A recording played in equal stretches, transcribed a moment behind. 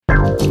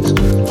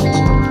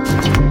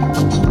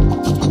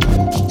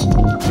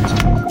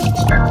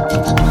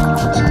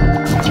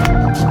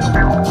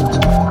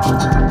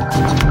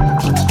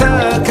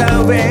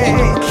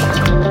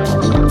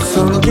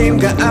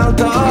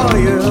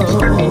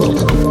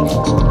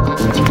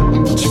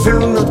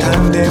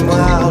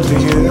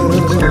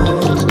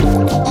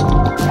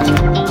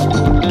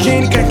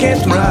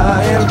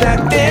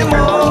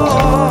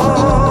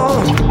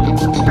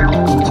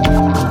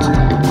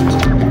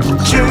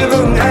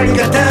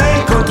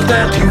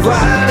だと言わ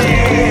れ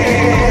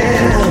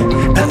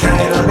与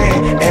えられ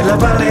選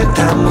ばれ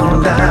たも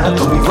のだ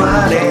と言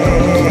われ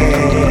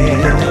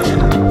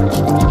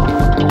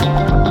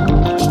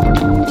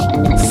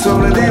そ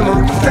れでも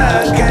戦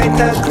い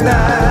たくな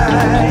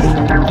い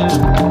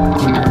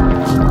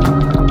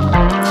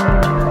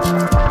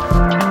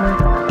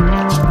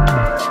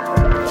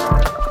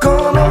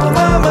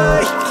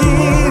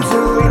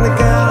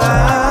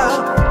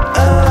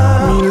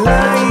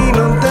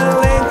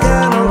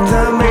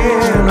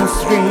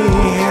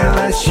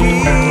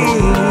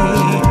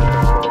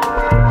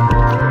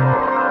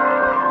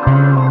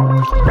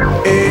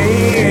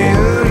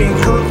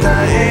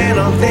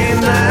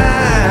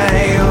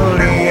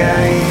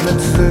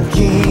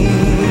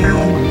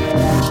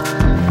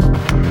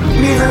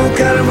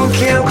から向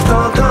き合うこと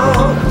と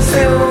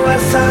背負わ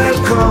される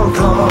こ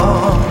と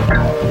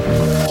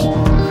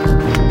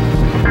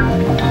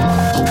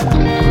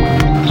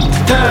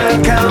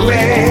戦うべ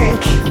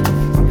き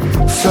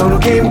その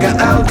ゲームが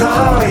あると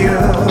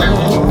いう